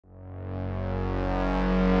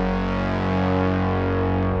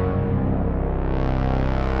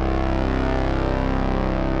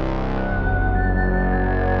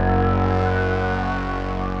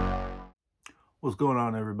going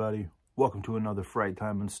on, everybody? Welcome to another Fright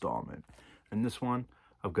Time installment. In this one,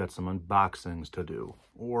 I've got some unboxings to do,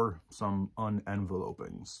 or some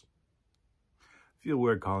unenvelopings. I feel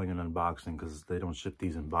weird calling it an unboxing because they don't ship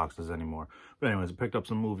these in boxes anymore. But anyways, I picked up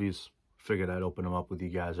some movies. Figured I'd open them up with you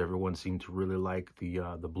guys. Everyone seemed to really like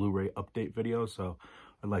the Blu Ray update video, so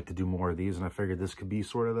I'd like to do more of these, and I figured this could be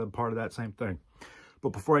sort of the part of that same thing. But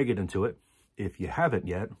before I get into it, if you haven't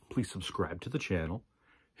yet, please subscribe to the channel.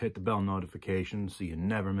 Hit the bell notification so you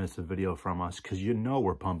never miss a video from us, because you know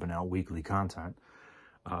we're pumping out weekly content.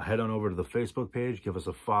 Head on over to the Facebook page, give us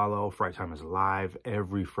a follow. Fright Time is live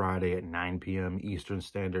every Friday at 9 p.m. Eastern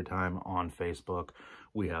Standard Time on Facebook.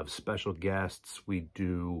 We have special guests. We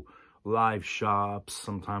do live shops.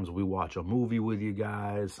 Sometimes we watch a movie with you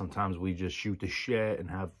guys. Sometimes we just shoot the shit and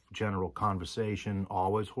have general conversation.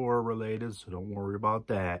 Always horror related, so don't worry about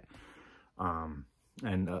that.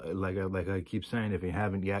 Like I keep saying, if you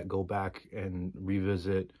haven't yet, go back and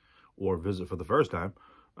revisit or visit for the first time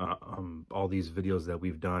all these videos that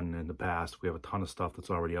we've done in the past. We have a ton of stuff that's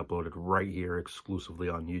already uploaded right here exclusively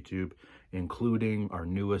on YouTube, including our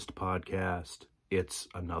newest podcast, It's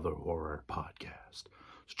Another Horror Podcast.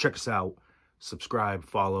 So check us out, subscribe,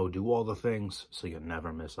 follow, do all the things so you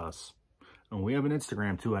never miss us. And we have an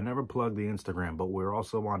Instagram too. I never plug the Instagram, but we're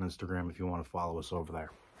also on Instagram if you want to follow us over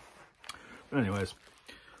there. But anyways,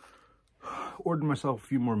 ordered myself a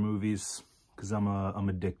few more movies because I'm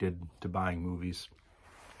addicted to buying movies.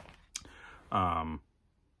 And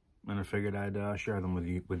I figured I'd share them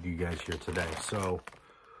with you guys here today. So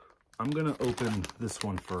I'm gonna open this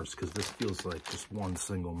one first because this feels like just one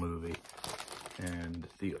single movie, and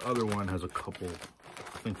the other one has a couple,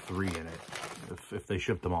 I think 3 in it. If they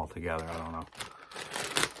ship them all together, I don't know.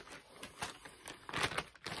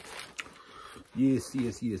 Yes.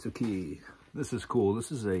 Okay, this is cool.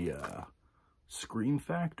 This is a Scream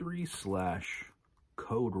Factory /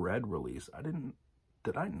 Code Red release.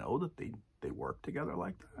 Did I know that they work together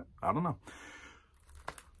like that? I don't know.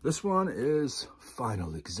 This one is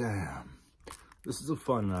Final Exam. This is a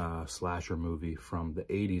fun slasher movie from the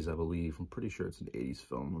 80s, I believe. I'm pretty sure it's an 80s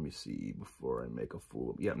film. Let me see before I make a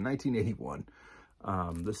fool. Yeah, 1981.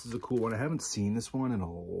 This is a cool one. I haven't seen this one in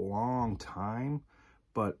a long time,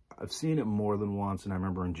 but I've seen it more than once, and I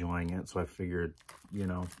remember enjoying it. So I figured, you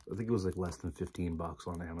know, I think it was like less than 15 bucks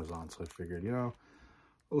on Amazon. So I figured, you know,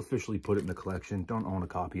 I'll officially put it in the collection. Don't own a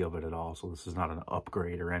copy of it at all, so this is not an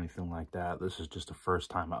upgrade or anything like that. This is just a first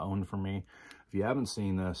time I own for me. If you haven't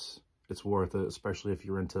seen this, it's worth it, especially if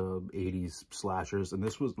you're into 80s slashers. And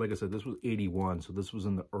this was, like I said, this was 81, so this was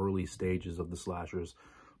in the early stages of the slashers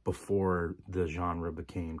before the genre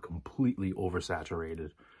became completely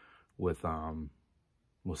oversaturated with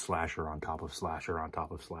slasher on top of slasher on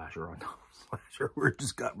top of slasher on top of slasher, where it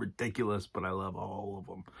just got ridiculous, but I love all of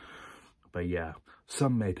them. But yeah,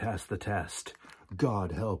 some may pass the test.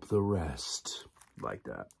 God help the rest. Like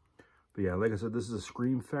that. But yeah, like I said, this is a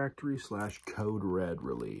Scream Factory / Code Red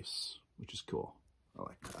release, which is cool. I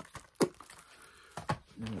like that.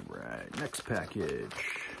 All right, next package.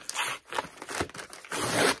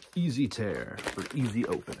 Easy tear for easy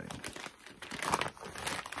opening.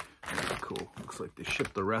 Yeah, cool. Looks like they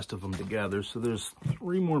shipped the rest of them together. So there's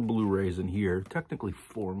 3 more Blu-rays in here. Technically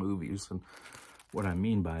 4 movies. And what I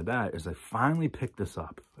mean by that is I finally picked this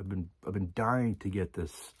up. I've been dying to get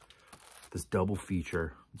this double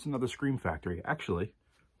feature. It's another Scream Factory. Actually,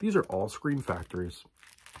 these are all Scream Factories,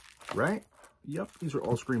 right? Yep, these are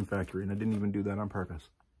all Scream Factory, and I didn't even do that on purpose.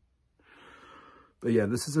 But yeah,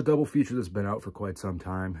 this is a double feature that's been out for quite some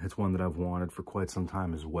time. It's one that I've wanted for quite some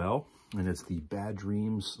time as well, and it's the Bad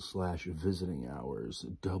Dreams / Visiting Hours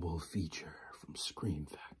double feature from Scream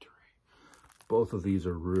Factory. Both of these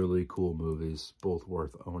are really cool movies, both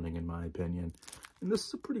worth owning in my opinion. And this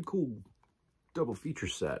is a pretty cool double feature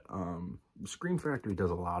set. Scream Factory does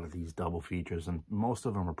a lot of these double features, and most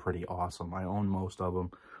of them are pretty awesome. I own most of them.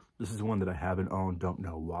 This is one that I haven't owned, don't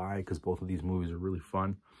know why, because both of these movies are really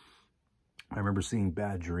fun. I remember seeing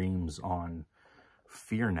Bad Dreams on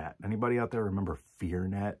FearNet. Anybody out there remember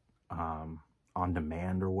FearNet on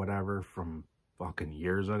demand or whatever from fucking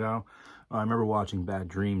years ago? I remember watching Bad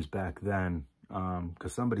Dreams back then,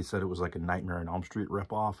 because somebody said it was like a Nightmare on Elm Street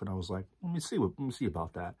ripoff, and I was like, let me see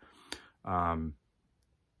about that. And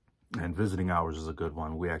Visiting Hours is a good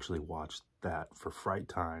one. We actually watched that for Fright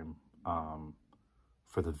Time,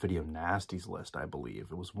 for the Video Nasties list, I believe.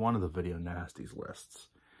 It was one of the Video Nasties lists.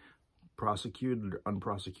 Prosecuted or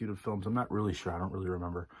unprosecuted films, I'm not really sure, I don't really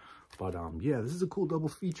remember. But yeah, this is a cool double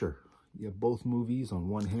feature. You have both movies on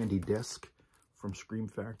one handy disc from Scream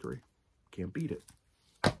Factory. Can't beat it.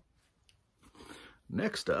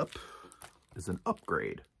 Next up is an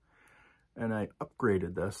upgrade. and I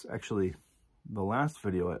upgraded this. Actually, the last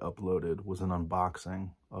video I uploaded was an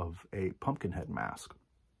unboxing of a Pumpkinhead mask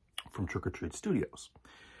from Trick or Treat Studios.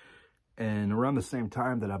 And around the same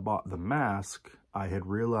time that I bought the mask, I had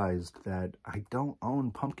realized that I don't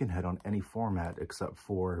own Pumpkinhead on any format except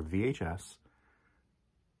for VHS.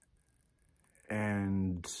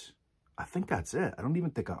 And I think that's it. I don't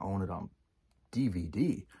even think I own it on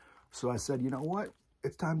DVD. So I said, you know what?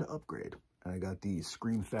 It's time to upgrade. And I got the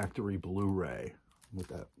Scream Factory Blu Ray with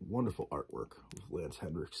that wonderful artwork of Lance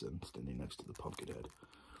Henriksen standing next to the Pumpkinhead.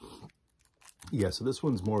 Yeah, so this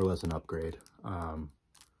one's more or less an upgrade.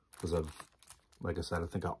 Because like I said, I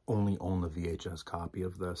think I only own the VHS copy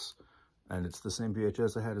of this. And it's the same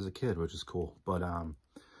VHS I had as a kid, which is cool. But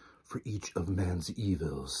for each of man's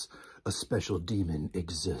evils, a special demon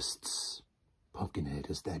exists. Pumpkinhead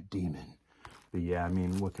is that demon. But yeah, I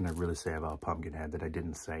mean, what can I really say about Pumpkinhead that I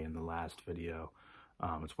didn't say in the last video?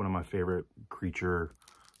 It's one of my favorite creature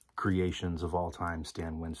creations of all time.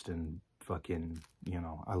 Stan Winston, fucking, you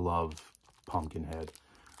know, I love Pumpkinhead.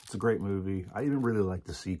 It's a great movie. I even really like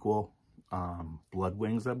the sequel, Blood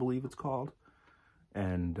Wings, I believe it's called.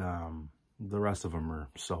 And the rest of them are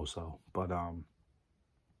so-so. But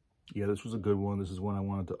yeah, this was a good one. This is one I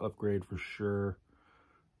wanted to upgrade for sure.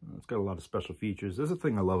 It's got a lot of special features. There's a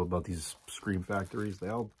thing I love about these Scream Factories. They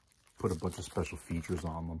all put a bunch of special features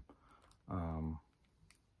on them.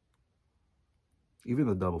 Even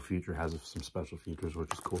the double feature has some special features,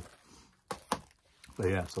 which is cool. But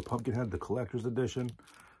yeah, so Pumpkinhead, the collector's edition.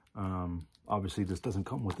 Obviously, this doesn't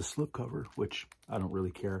come with the slipcover, which I don't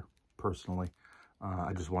really care personally.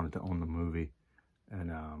 I just wanted to own the movie.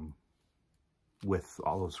 And with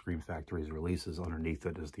all of Scream Factory's releases, underneath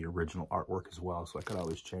it is the original artwork as well. So I could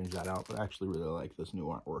always change that out. But I actually really like this new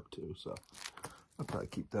artwork too. So I'll probably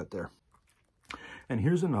keep that there. And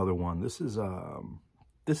here's another one. This is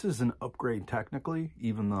an upgrade technically,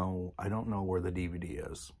 even though I don't know where the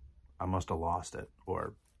DVD is. I must have lost it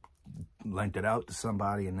or lent it out to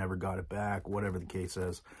somebody and never got it back, whatever the case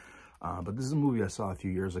is. But this is a movie I saw a few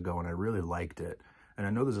years ago and I really liked it. And I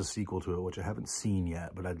know there's a sequel to it, which I haven't seen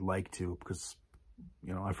yet, but I'd like to because,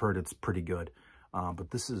 you know, I've heard it's pretty good. But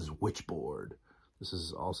this is Witchboard. This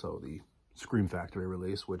is also the Scream Factory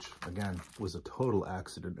release, which, again, was a total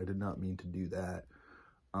accident. I did not mean to do that.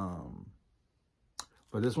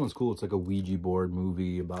 But this one's cool. It's like a Ouija board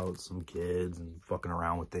movie about some kids and fucking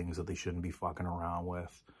around with things that they shouldn't be fucking around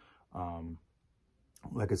with.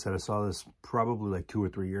 Like I said, I saw this probably like 2 or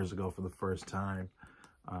 3 years ago for the first time.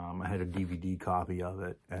 I had a DVD copy of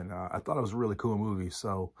it, and I thought it was a really cool movie,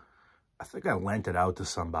 so I think I lent it out to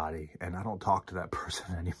somebody, and I don't talk to that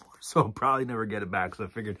person anymore, so I'll probably never get it back, so I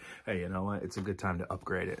figured, hey, you know what, it's a good time to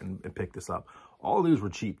upgrade it and pick this up. All these were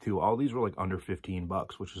cheap, too. All these were like under 15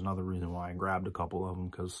 bucks, which is another reason why I grabbed a couple of them,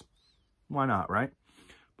 because why not, right?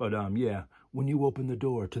 But, yeah, when you open the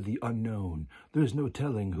door to the unknown, there's no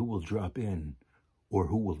telling who will drop in or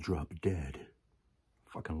who will drop dead.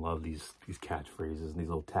 Fucking love these catchphrases and these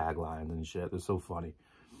little taglines and shit. They're so funny.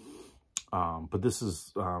 But this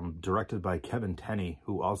is directed by Kevin Tenney,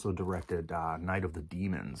 who also directed Night of the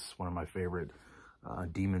Demons, one of my favorite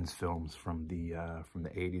Demons films from the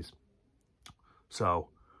 80s. So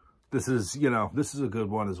this is, you know, this is a good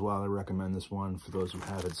one as well. I recommend this one for those who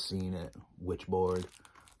haven't seen it. Witchboard.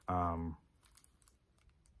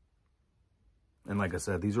 And like I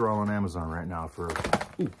said, these are all on Amazon right now for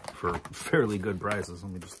fairly good prices.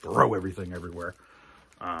 Let me just throw everything everywhere.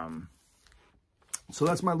 So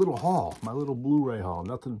that's my little haul, my little Blu Ray haul.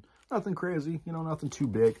 Nothing crazy, you know, nothing too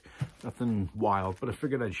big, nothing wild, but I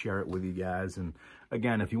figured I'd share it with you guys. And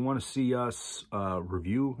again, if you want to see us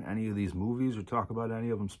review any of these movies or talk about any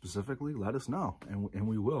of them specifically, let us know, and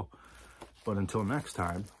we will. But until next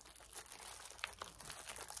time,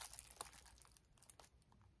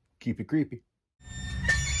 keep it creepy.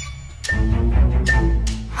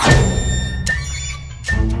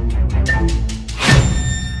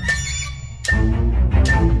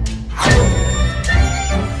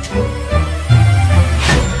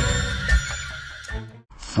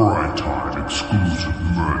 Fry Time exclusive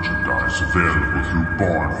merchandise available through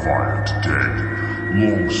Bonfire today.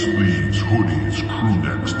 Long sleeves, hoodies, crew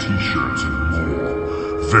necks, t-shirts, and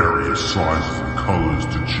more. Various sizes and colors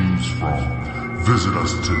to choose from. Visit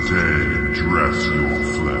us today and dress your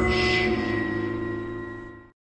flesh.